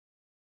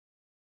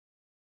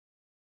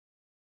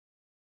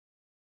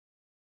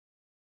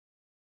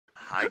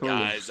Hi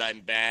guys, I'm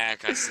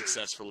back. I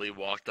successfully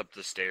walked up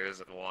the stairs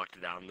and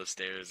walked down the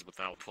stairs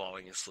without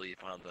falling asleep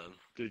on them.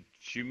 Did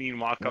you mean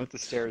walk up the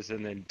stairs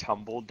and then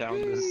tumble down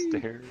the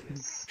stairs?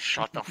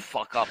 Shut the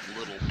fuck up,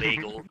 little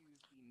bagel.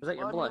 Is that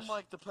your blush?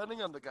 Like,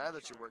 depending on the guy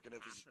that you're working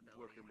with,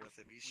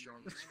 if he's strong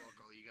as fuck,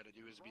 all you gotta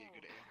do is be a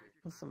good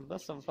anchor.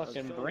 That's some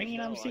fucking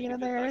brain I'm seeing in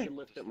there. I can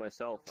lift it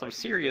myself. Some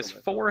serious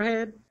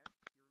forehead.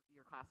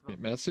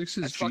 Matt Six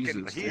is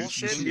Jesus. He's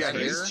Jesus.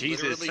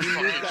 He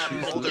moved that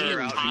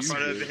boulder out in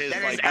front of his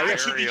like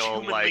actually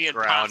aerial humanly like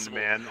ground, impossible.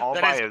 man, all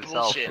That by is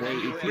himself.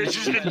 bullshit. Rich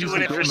has been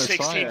doing it for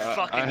 16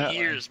 fucking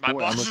years. My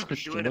boss has been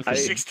doing it for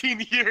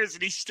 16 years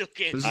and he still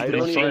can't. I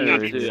don't even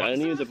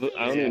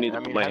need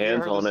to put my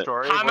hands on it.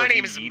 Hi, my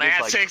name is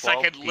Matt Six.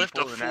 I can lift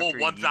a full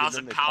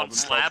 1,000 pound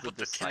slab with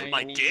the tip of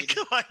my dick.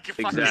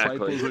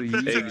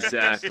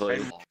 Exactly.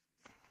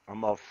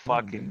 I'm a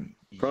fucking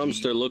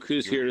Promster, look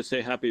who's here to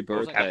say happy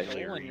birthday.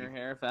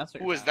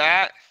 Who is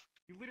that?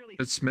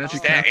 It's Magic.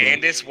 Is that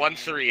Andis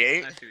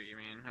 138? I see what you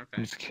mean.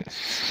 Okay.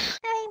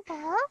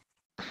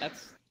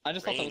 I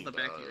just thought that was the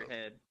back of your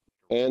head.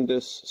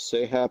 Andis,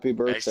 say happy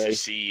birthday. Nice to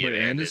see you,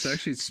 Wait, Andis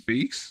actually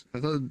speaks? I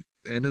thought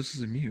Andis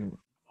was mute.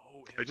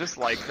 I just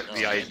like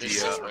the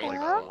idea of like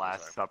the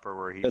Last Supper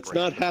where he. That's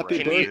not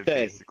happy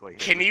birthday.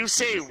 Can you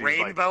say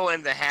rainbow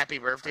and the happy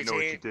birthday I know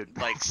what you to did.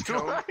 like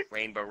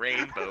rainbow,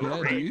 rainbow, Yeah,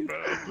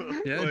 rainbow.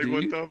 Yeah, like dude.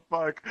 what the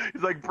fuck?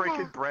 He's like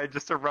breaking bread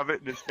just to rub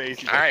it in his face.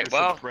 He's All like, right, here's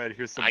well, some bread.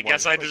 Here's some I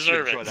guess I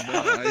deserve it.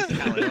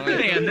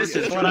 Man, this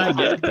is what I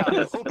get.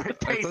 It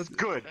tastes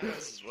good.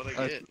 This is what I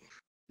get.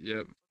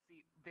 Yep.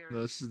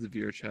 No, this is the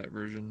VRChat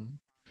version.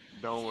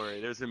 Don't worry,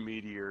 there's a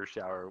meteor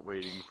shower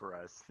waiting for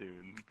us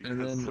soon.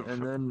 And then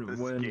this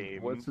when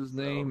game, what's his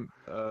name?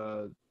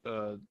 What's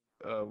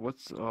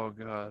oh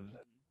god,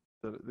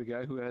 the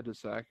guy who had to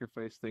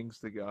sacrifice things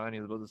to God, and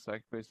he was about to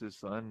sacrifice his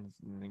son,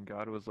 and then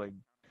God was like,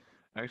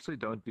 actually,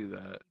 don't do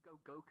that.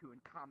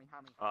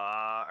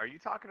 Are you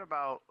talking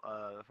about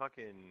the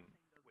fucking?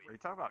 Are you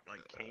talking about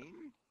like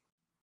Cain?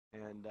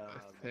 And I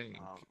think.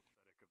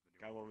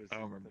 God, what was I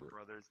don't the remember.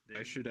 brother's name?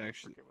 I should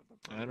actually. forget what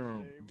the I don't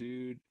brother's know, name.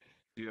 dude.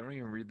 I don't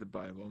even read the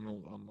Bible. I'm a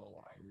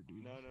liar,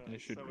 dude. No. I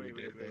should so read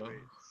wait, it though.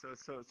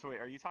 So wait,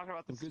 are you talking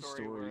about the Some good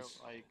story where stories.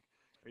 like?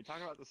 Are you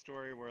talking about the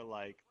story where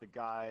like the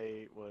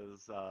guy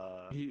was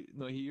He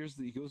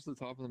goes to the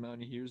top of the mountain,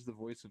 he hears the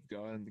voice of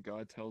God, and the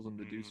God tells him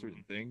to do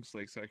certain things,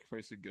 like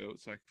sacrifice a goat,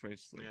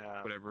 sacrifice like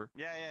whatever.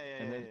 Yeah.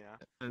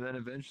 And then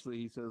eventually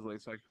he says like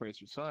sacrifice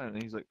your son,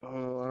 and he's like,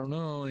 oh, I don't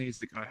know, and he's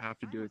like, I have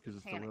to do it because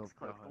it's the will of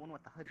God.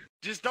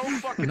 Just don't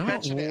fucking Not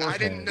mention it. I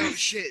didn't know Warhead.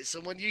 shit.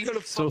 So when you go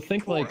to So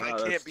think like I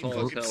can't be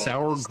fucking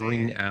sour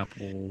green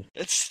apple.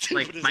 It's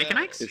stupid Like as Mike and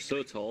hell. Ike's? You're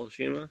so tall,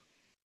 Shima.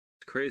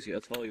 It's crazy how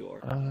tall you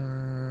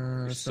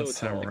are. It's so not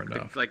sour tall.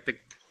 enough. Like the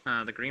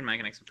green Mike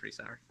and Ike's are pretty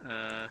sour.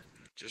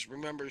 Just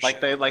remember. Like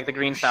the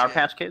green Sour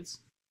Patch Kids.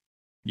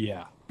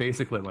 Yeah,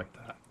 basically like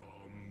that.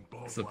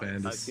 It's a I've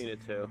bandit. seen it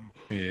too.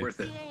 Yeah.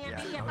 Worth it.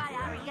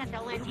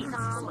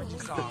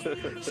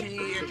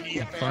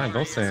 Fine,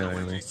 don't say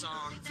anything.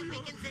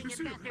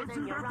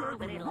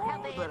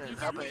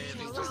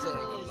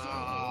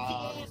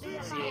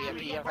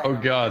 Oh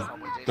god,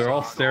 they're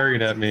all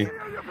staring at me.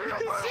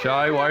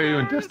 Shai, why are you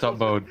in desktop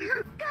mode?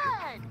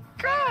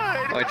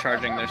 Like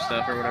charging their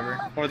stuff or whatever.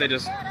 Or they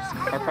just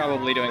are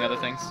probably doing other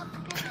things.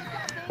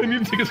 I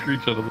need to take a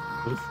screenshot of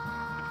this.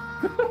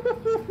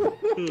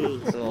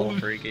 It's a little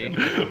freaky.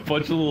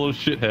 Bunch of little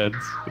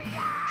shitheads.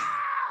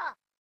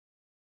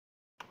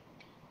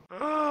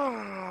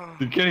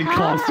 They're getting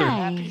closer.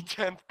 Happy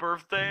 10th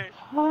birthday.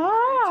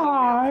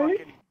 Hi.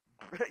 You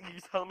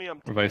tell me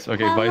I'm. Vice,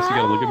 okay, Vice, you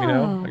gotta look at me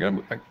now.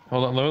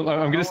 Hold on,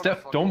 I'm gonna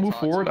step. Don't move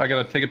forward. I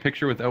gotta take a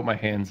picture without my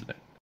hands in it.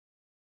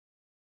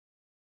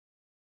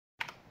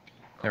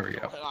 There we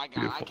go.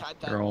 Beautiful.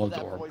 They're all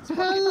adorable.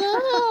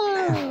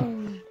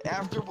 Hello.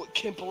 After what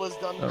Kimple has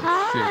done.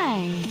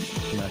 Hi.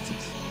 That's it.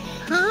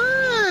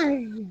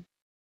 Hi.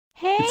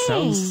 Hey. It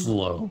sounds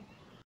slow.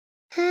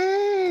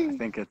 Hey. I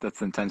think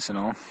that's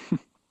intentional.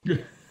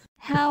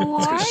 How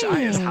are you?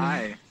 Shai is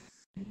high.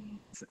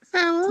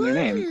 How What's their are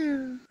name?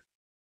 you?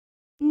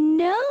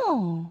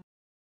 No.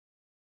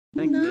 I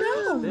think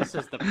No. this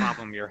is the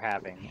problem you're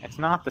having. It's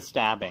not the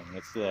stabbing,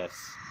 it's this.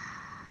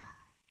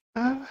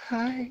 Oh,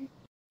 hi.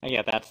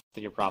 Yeah, that's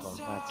your problem.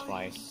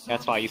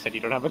 That's why you said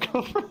you don't have a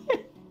girlfriend.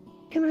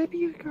 Can I be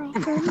your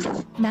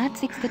girlfriend? Matt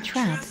Six the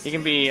Trap. You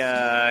can be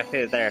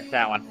here, there,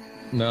 that one.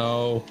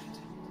 No.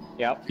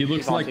 Yep. He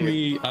looks like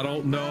me. I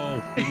don't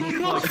know. He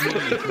looks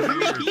like me.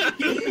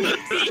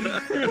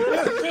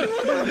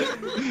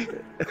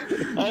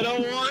 I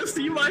don't want to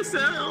see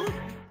myself.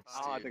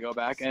 I'll have to go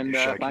back and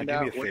Shai, can find you do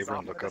out me a what's favor up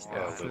and look with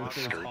up this.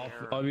 the skirt?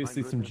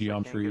 Obviously some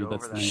geometry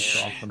that's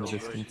leaves off from the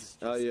distance.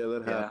 Oh yeah,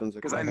 that happens.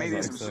 Because I made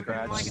some That's okay.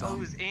 scratch.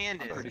 who's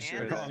Andis? Pretty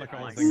sure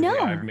Things No.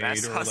 that I've made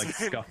That's or like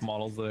scuff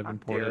models that I've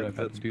imported. I've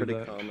had that's to do pretty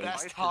that. common.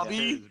 Best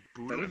hobby.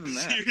 Other than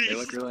that, they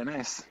look really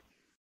nice.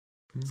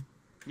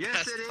 Yes,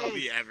 Best it hobby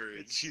is. ever.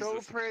 It's Jesus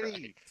so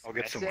pretty. I'll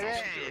get someone else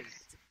to do it.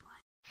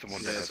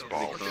 Someone that has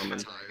balls.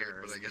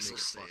 But I guess I'll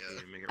say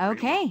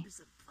Okay.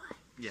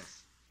 Yes.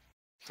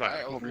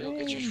 Alright, over, you'll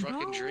get your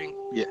fucking drink.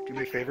 Yeah. Do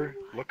me a favor.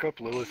 Look up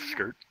Lilith's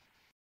skirt.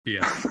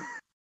 Yeah.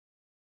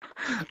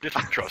 Just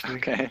trust me.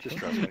 Okay. Just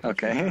trust me.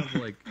 Okay. Have,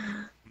 like,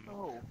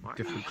 Oh,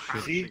 different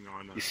shit. See?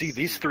 You see,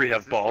 these three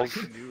have balls.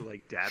 New,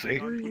 like See?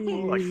 dabbing on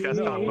people, like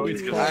desktop No, mode.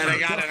 it's Alright, I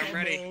got it, I'm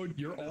ready.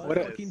 You're all What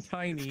a- fucking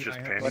tiny. It's just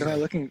I have- pants. What am I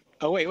looking?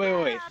 Oh wait.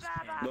 I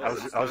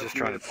was just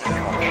trying to.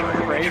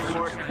 Pray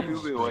for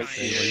Cthulhu was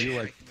Hey, are here. you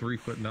like 3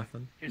 foot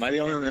nothing? Am I the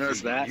only one that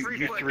knows that?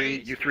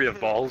 You three have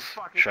balls.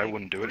 Shai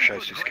wouldn't do it.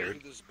 Shai's too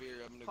scared. This beer,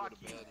 I'm gonna go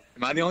to bed.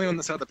 Am I the only one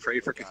that saw the Pray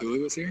for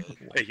Cthulhu was here?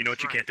 Hey, you know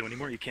what you can't do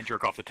anymore? You can't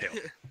jerk off the tail.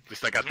 At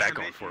least I got that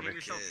going for me.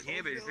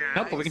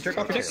 Nope, but we can jerk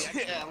off the tail.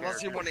 Yeah,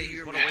 unless you want to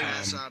hear my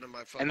sound in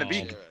my fucking And the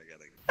beak. chair,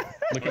 I gotta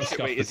Look how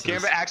scuffed Wait, is this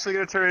Gambit is. actually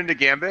gonna turn into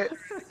Gambit?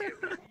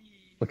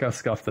 Look how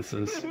scuffed this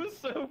is.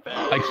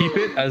 I keep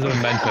it as a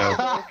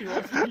memento.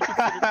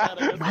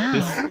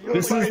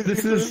 This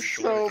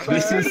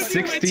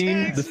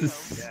is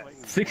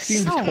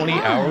 16 to 20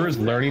 hours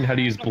learning how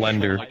to use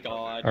Blender.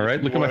 All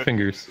right, look at my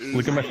fingers.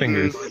 Look at my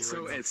fingers.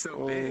 It's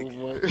so big.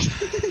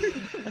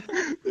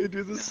 They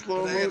do the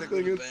slow mo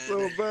thing. It's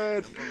so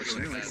bad.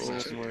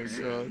 Oh my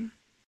god.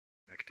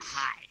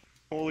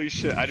 Holy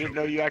shit! I didn't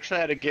know you actually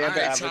had a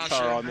Gambit Alright,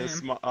 avatar Tasha. on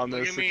this Look at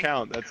me.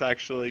 account. That's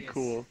actually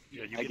cool.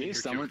 I gave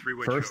someone.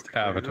 First Who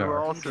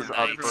avatar. else is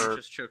up for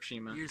Just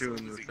Chokshima.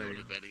 doing the Go thing?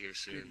 to bed here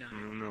soon. I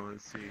don't know.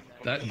 Let's see.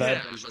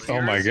 That.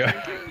 Oh my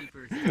god.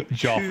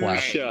 Jaw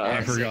flap.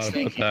 I forgot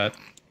about that.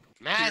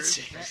 Matt!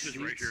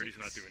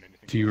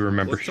 Do you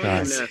remember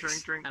Shai? Drink.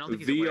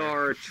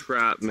 VRChat.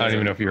 I don't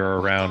even know if you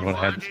were around when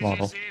I had this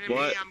model.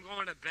 What? I'm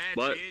going to bed,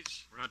 What?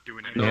 bitch. We're not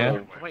doing Yeah.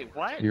 Wait,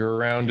 what? You were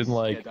around in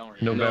like Yeah, don't worry.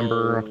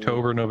 November, No.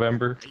 October,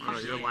 November. Oh,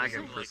 you're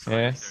lagging for some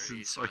Yeah.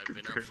 reason, so I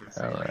could barely-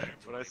 Alright.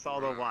 But I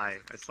saw the Y.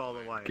 I saw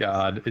the Y.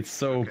 God, it's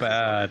so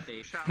bad.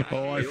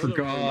 Oh, I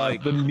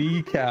forgot. The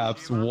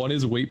kneecaps. One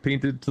is weight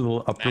painted to the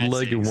upper That's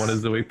leg and six. one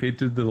is the weight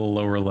painted to the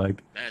lower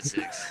leg. That's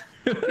 6.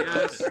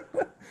 Yes.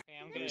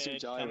 I'm There's your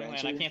good. Jolly Tell me when.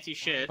 Rancher. I can't see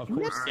shit. Of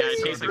course. Yeah,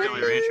 it tastes like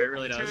Jolly Rancher. It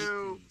really does.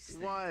 2,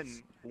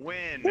 1,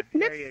 win.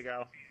 There you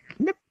go.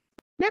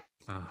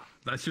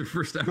 That's your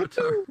first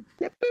avatar.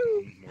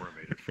 More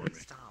made it for me.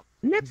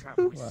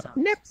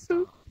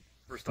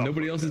 First off,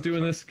 Nobody else is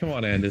doing this? Come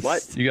on, Andis.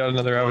 What? You got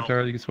another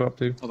avatar you can swap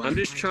to? Hold on. I'm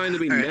just trying to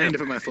be Alright, I need to next.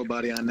 put my full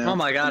body on now. Oh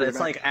my god, I'll be it's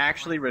back. like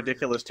actually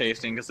ridiculous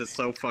tasting because it's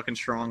so fucking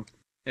strong.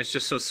 It's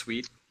just so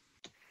sweet.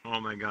 Oh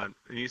my god.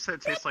 And you said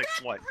it tastes like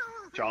what?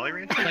 Jolly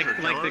Rancher? Like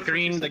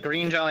the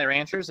green Jolly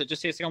Ranchers. It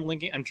just tastes like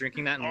I'm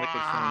drinking that in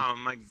liquid form. Oh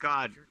my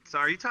god. So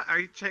are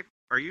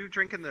you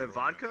drinking the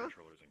vodka?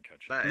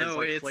 That is No,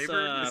 like it's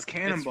flavored? It's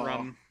Cannonball.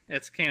 rum.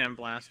 It's Cannon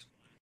Blast.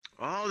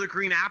 Oh, the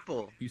green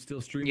apple. You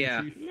still streaming,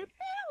 Yeah. Chief?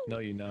 No,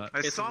 you're not. I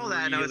It's saw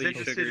that and I was really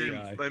interested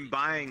sugary. in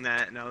buying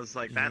that and I was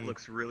like, that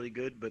looks really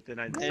good, but then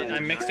I decided I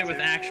mixed it with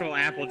actual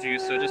apple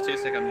juice, so it just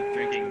tastes like I'm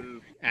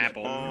drinking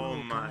apple. Oh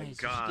my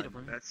god,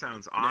 that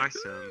sounds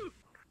awesome.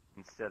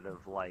 Instead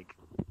of like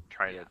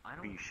trying to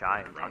be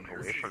shy and talk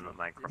away from the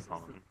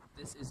microphone.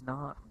 This is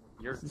not.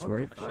 This is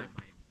very fun.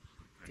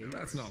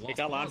 That's not It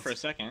got loud for a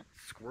second.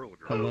 Squirrel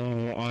girl.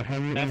 Hello, I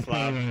haven't That's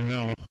loud. right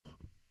now.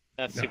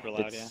 That's super It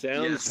loud, yeah.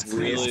 sounds Yes,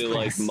 really please.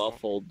 like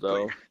muffled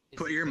though.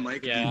 Put your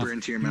mic Yeah. deeper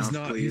into your mouth,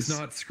 please. He's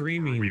not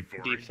screaming.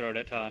 Deep throat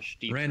it, Tosh.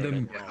 Deep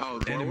Random Oh,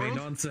 anime Vorworld?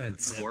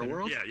 nonsense.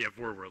 Vorworld? Yeah,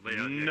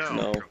 Vorworld.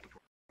 No.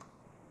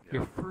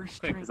 Your first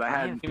Quick, drink. 'cause I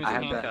had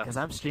that. Because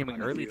I'm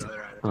streaming early Other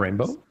tonight. items.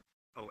 Rainbow?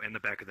 Oh, and the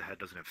back of the head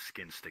doesn't have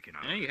skin sticking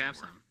out. I know you have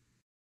some.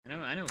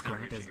 I know.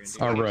 Grant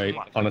doesn't All right.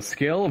 On a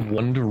scale of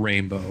 1 to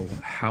rainbow,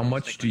 how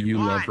much do you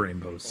love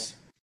rainbows?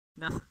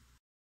 Nothing.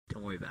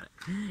 Don't worry about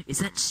it. Is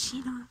that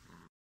Sheena?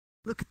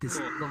 Look at this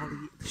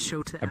lolly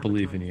show to the I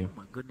believe avatar. in you. Oh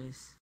my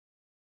goodness.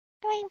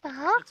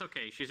 It's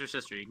okay. She's her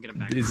sister. You can get them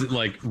back. Is it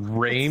like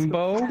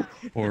rainbow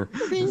or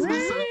Hold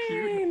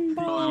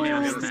on, wait,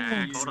 I'll get it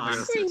back. Hold on.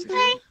 Here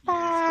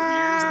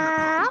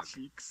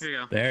you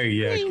go. there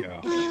you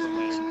go?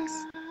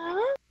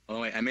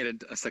 Oh wait, I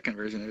made a second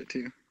version of it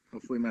too.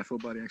 Hopefully my full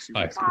body actually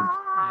Hi. works.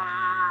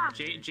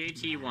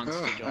 JT wants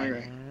Oh, to join.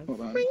 alright.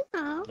 Hold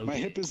on. My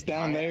hip is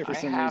down there for I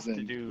some have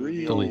reason. to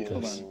do Delete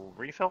Hold this. on.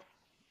 refill.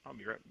 I'll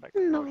be right back.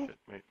 No. Oh shit,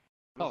 wait.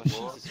 Oh,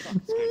 Jesus fuck.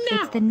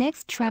 It's the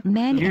next trap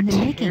man You're in the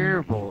making.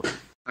 terrible.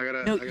 I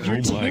gotta. No, I gotta you're Oh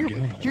my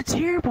terrible. God. You're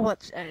terrible at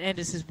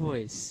Andis'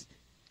 voice.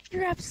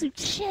 You're absolute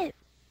shit.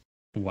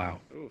 Wow.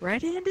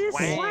 Right,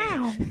 Andis?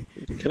 Wow.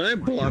 Can I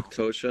block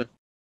Tosha?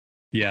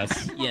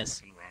 Yes.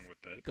 Yes. Nothing wrong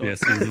with that. Go.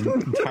 Yes, it's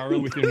entirely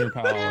within your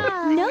power.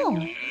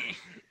 No.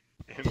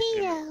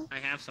 I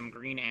have some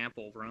green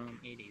apple rum.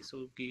 It is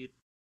so good.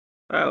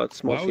 Alright, let's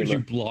smoke Why would you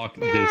some. block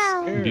There this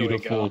we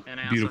beautiful, And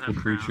I also beautiful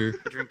have Crown, creature?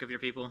 the drink of your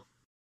people.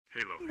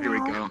 Halo. Here we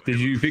go. Did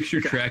you fix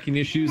your tracking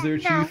issues there,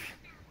 Chief?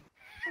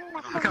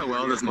 Look how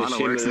well this model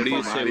Shimon, works. what in do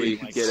you full say body.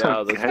 we get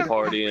out of this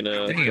party and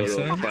Damn, go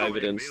to a son.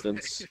 private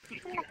instance?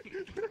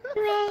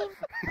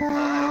 So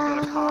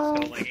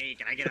like, hey,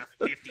 can I get a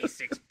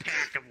 56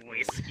 pack of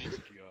whiskey?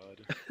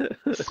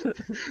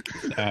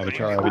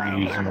 Avatar I haven't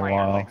used in a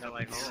while.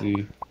 Let's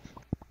see.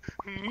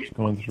 Just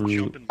going through.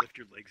 Jump and lift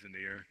your legs in the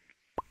air.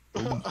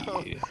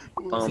 Oh yeah.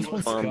 Is this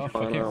one scuff?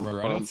 I can't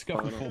remember. I know it's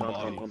scuff with full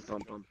body.